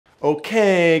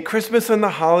Okay, Christmas and the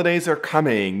holidays are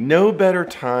coming. No better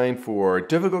time for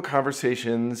difficult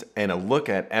conversations and a look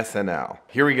at SNL.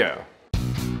 Here we go.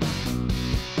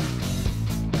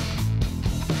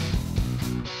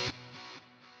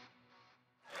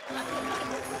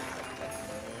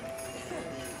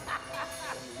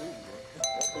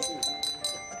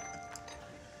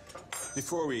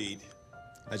 Before we eat,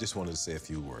 I just wanted to say a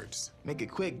few words. Make it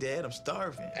quick, Dad. I'm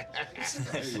starving.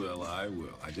 I will.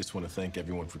 I just want to thank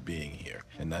everyone for being here.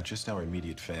 And not just our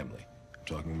immediate family. I'm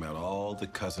talking about all the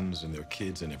cousins and their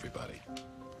kids and everybody.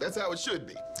 That's how it should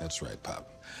be. That's right,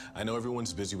 Pop. I know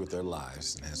everyone's busy with their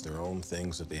lives and has their own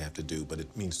things that they have to do, but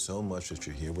it means so much that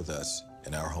you're here with us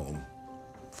in our home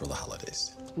for the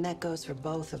holidays. And that goes for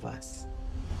both of us.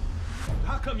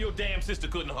 How come your damn sister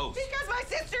couldn't host? Because my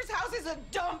sister's house is a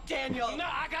dump, Daniel. Nah,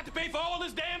 I got to pay for all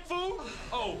this damn food?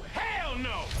 Oh, hell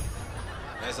no!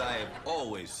 As I have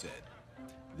always said,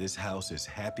 this house is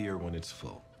happier when it's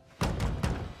full.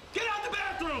 Get out the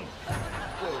bathroom!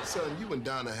 Well, son, you and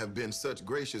Donna have been such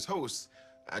gracious hosts.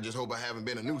 I just hope I haven't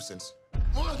been a nuisance.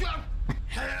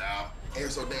 Air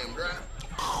so damn dry.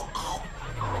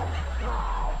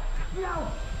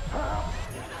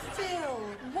 Phil,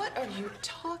 what are you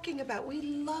talking about? We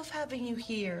love having you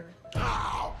here.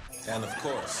 And of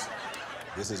course,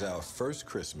 this is our first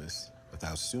Christmas with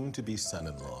our soon-to-be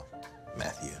son-in-law,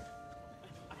 Matthew.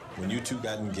 When you two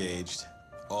got engaged,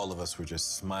 all of us were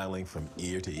just smiling from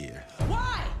ear to ear.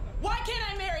 Why? Why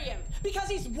can't I marry him? Because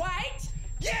he's white?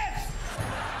 Yes!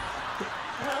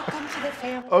 Welcome to the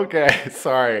family. Okay,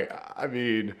 sorry. I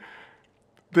mean,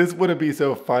 this wouldn't be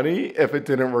so funny if it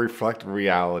didn't reflect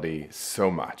reality so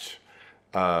much.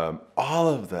 All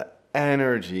of the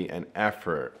energy and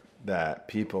effort that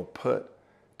people put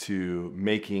to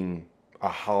making a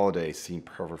holiday seem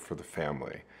perfect for the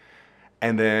family.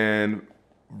 And then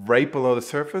right below the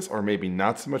surface, or maybe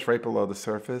not so much right below the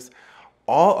surface,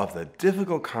 all of the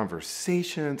difficult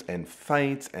conversations and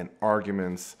fights and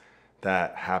arguments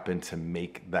that happen to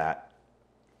make that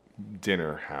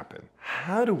dinner happen.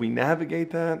 How do we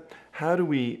navigate that? How do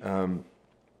we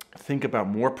think about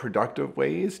more productive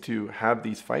ways to have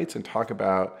these fights and talk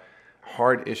about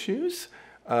hard issues?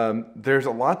 There's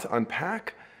a lot to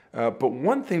unpack, but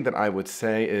one thing that I would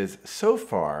say is so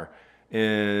far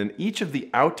in each of the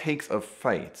outtakes of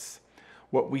fights,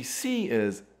 what we see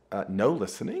is no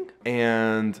listening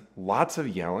and lots of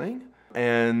yelling,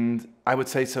 and I would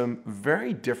say some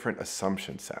very different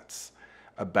assumption sets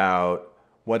about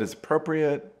what is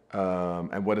appropriate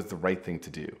and what is the right thing to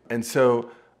do. And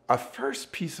so a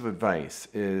first piece of advice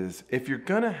is if you're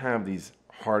gonna have these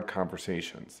hard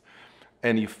conversations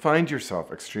and you find yourself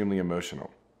extremely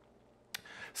emotional,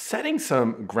 setting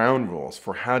some ground rules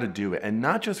for how to do it and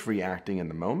not just reacting in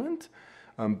the moment,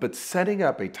 but setting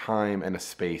up a time and a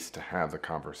space to have the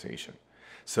conversation.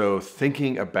 So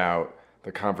thinking about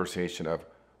the conversation of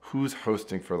who's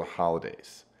hosting for the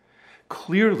holidays.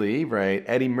 Clearly, right,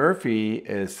 Eddie Murphy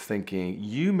is thinking,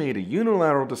 you made a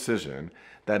unilateral decision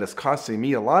that is costing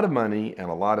me a lot of money and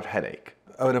a lot of headache.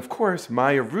 And of course,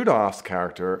 Maya Rudolph's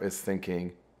character is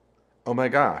thinking, oh my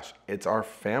gosh, it's our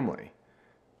family.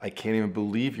 I can't even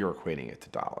believe you're equating it to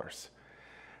dollars.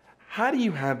 How do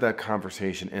you have that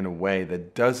conversation in a way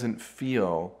that doesn't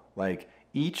feel like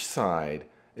each side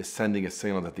is sending a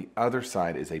signal that the other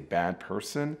side is a bad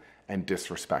person and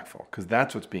disrespectful? Because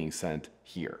that's what's being sent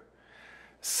here.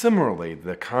 Similarly,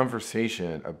 the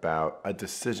conversation about a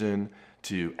decision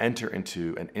to enter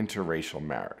into an interracial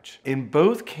marriage. In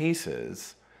both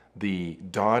cases, the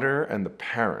daughter and the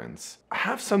parents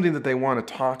have something that they want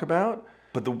to talk about,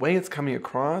 but the way it's coming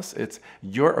across, it's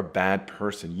you're a bad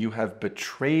person. You have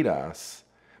betrayed us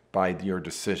by your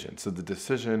decision. So the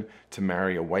decision to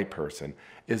marry a white person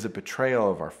is a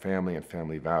betrayal of our family and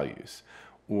family values.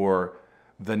 Or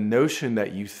the notion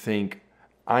that you think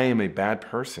I am a bad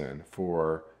person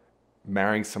for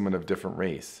marrying someone of different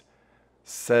race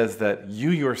says that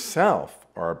you yourself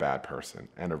are a bad person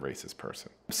and a racist person.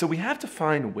 So we have to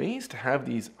find ways to have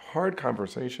these hard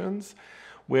conversations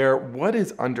where what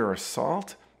is under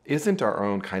assault isn't our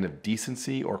own kind of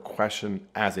decency or question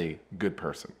as a good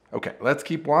person. Okay, let's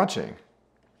keep watching.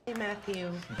 Hey,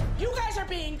 Matthew. You guys are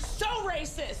being so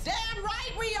racist. Damn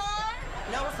right we are.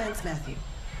 No offense, Matthew.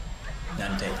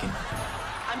 None taken.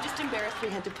 I'm just embarrassed we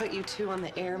had to put you two on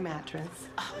the air mattress.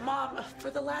 Mom, for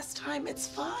the last time, it's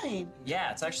fine. Yeah,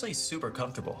 it's actually super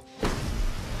comfortable.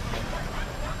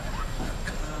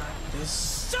 This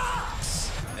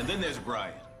Sucks! And then there's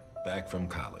Brian, back from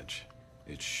college.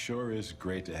 It sure is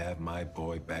great to have my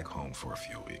boy back home for a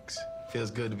few weeks. Feels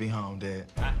good to be home, Dad.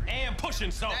 I am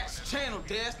pushing sauce. That's channel,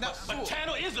 Dad. Not But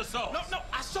channel is a sauce. No,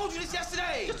 I showed you this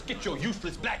yesterday. Just get your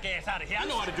useless black ass out of here. I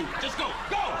know how to do it. Just go.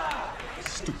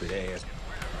 Stupid ass.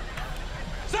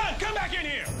 Son, come back in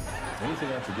here.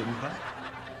 Anything I'm forgetting, Pop?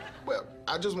 Well,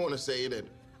 I just want to say that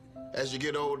as you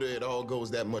get older, it all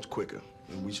goes that much quicker.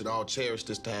 And we should all cherish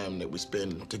this time that we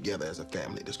spend together as a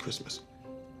family this Christmas.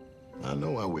 I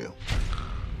know I will.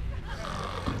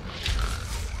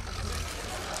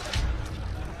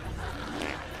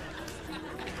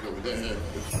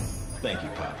 Thank you,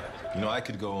 Pop. You know, I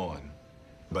could go on,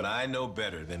 but I know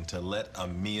better than to let a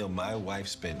meal my wife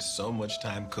spent so much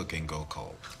time cooking go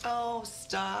cold. Oh,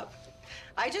 stop.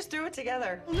 I just threw it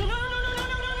together. No.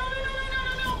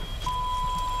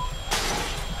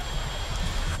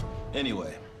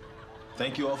 Anyway,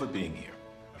 thank you all for being here,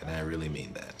 and I really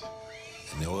mean that.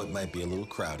 I know it might be a little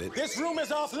crowded, This room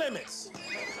is off limits.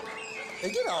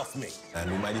 Hey, get off me.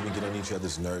 and we might even get on each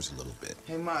other's nerves a little bit.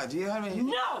 Hey, Ma, do you have any...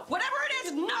 No! Whatever it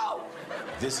is, no!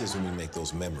 This is when we make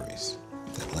those memories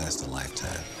that last a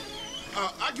lifetime.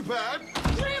 Occupied.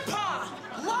 Grandpa!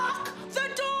 Lock the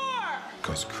door!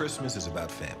 Because Christmas is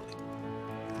about family,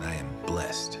 and I am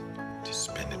blessed to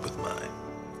spend it with mine.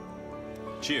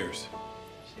 Cheers.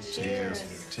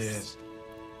 Cheers.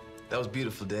 That was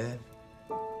beautiful, Dad.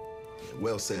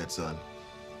 Well said, son.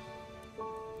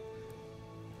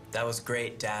 That was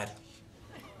great, Dad.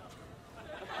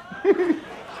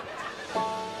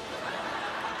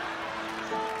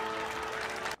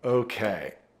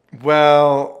 Okay.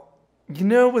 Well, you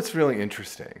know what's really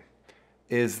interesting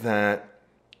is that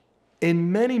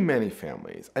in many, many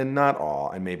families, and not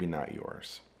all, and maybe not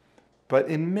yours, but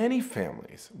in many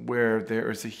families where there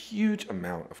is a huge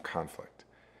amount of conflict,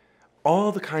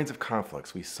 all the kinds of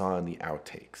conflicts we saw in the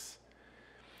outtakes,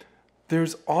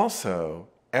 there's also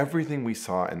everything we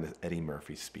saw in the Eddie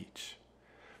Murphy speech.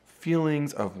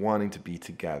 Feelings of wanting to be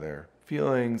together,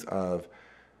 feelings of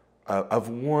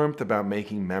warmth about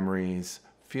making memories,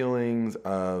 feelings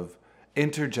of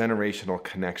intergenerational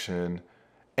connection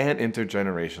and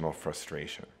intergenerational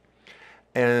frustration.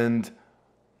 And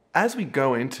as we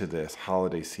go into this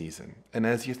holiday season, and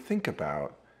as you think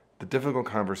about the difficult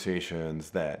conversations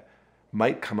that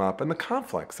might come up and the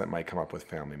conflicts that might come up with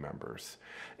family members,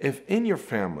 if in your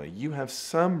family you have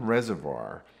some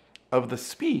reservoir of the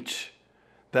speech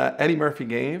that Eddie Murphy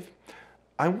gave,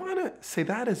 I want to say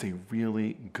that is a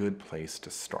really good place to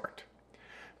start.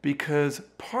 Because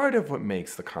part of what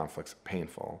makes the conflicts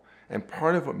painful and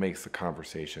part of what makes the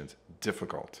conversations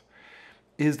difficult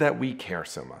is that we care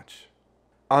so much.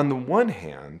 On the one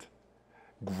hand,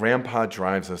 grandpa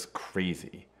drives us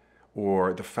crazy,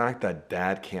 or the fact that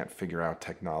dad can't figure out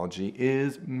technology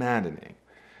is maddening,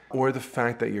 or the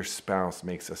fact that your spouse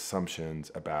makes assumptions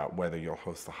about whether you'll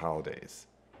host the holidays.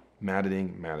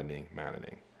 Maddening, maddening,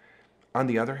 maddening. On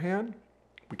the other hand,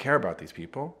 we care about these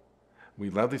people, we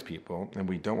love these people, and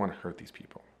we don't want to hurt these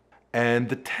people. And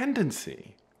the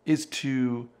tendency is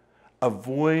to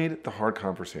avoid the hard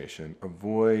conversation,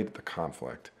 avoid the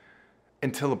conflict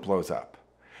until it blows up.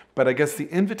 But I guess the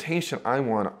invitation I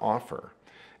want to offer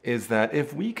is that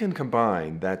if we can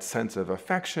combine that sense of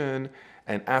affection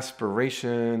and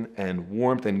aspiration and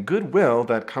warmth and goodwill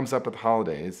that comes up at the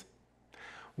holidays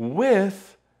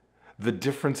with the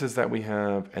differences that we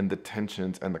have and the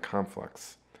tensions and the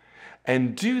conflicts,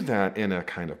 and do that in a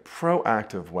kind of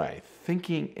proactive way,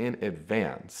 thinking in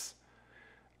advance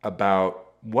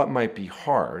about what might be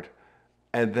hard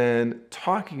and then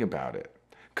talking about it,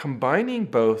 combining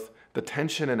both the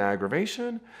tension and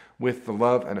aggravation with the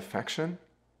love and affection,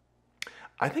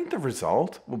 I think the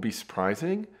result will be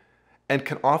surprising and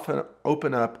can often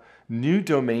open up new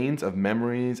domains of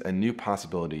memories and new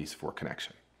possibilities for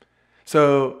connection.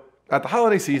 So at the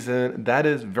holiday season, that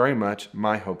is very much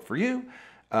my hope for you.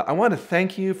 I want to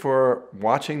thank you for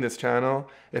watching this channel.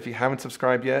 If you haven't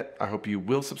subscribed yet, I hope you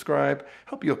will subscribe.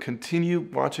 Hope you'll continue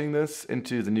watching this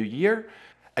into the new year.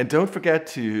 And don't forget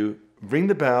to ring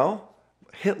the bell,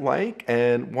 hit like,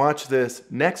 and watch this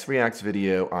next Reacts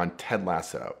video on Ted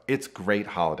Lasso. It's great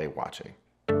holiday watching.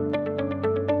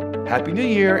 Happy New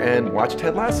Year and watch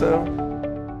Ted Lasso.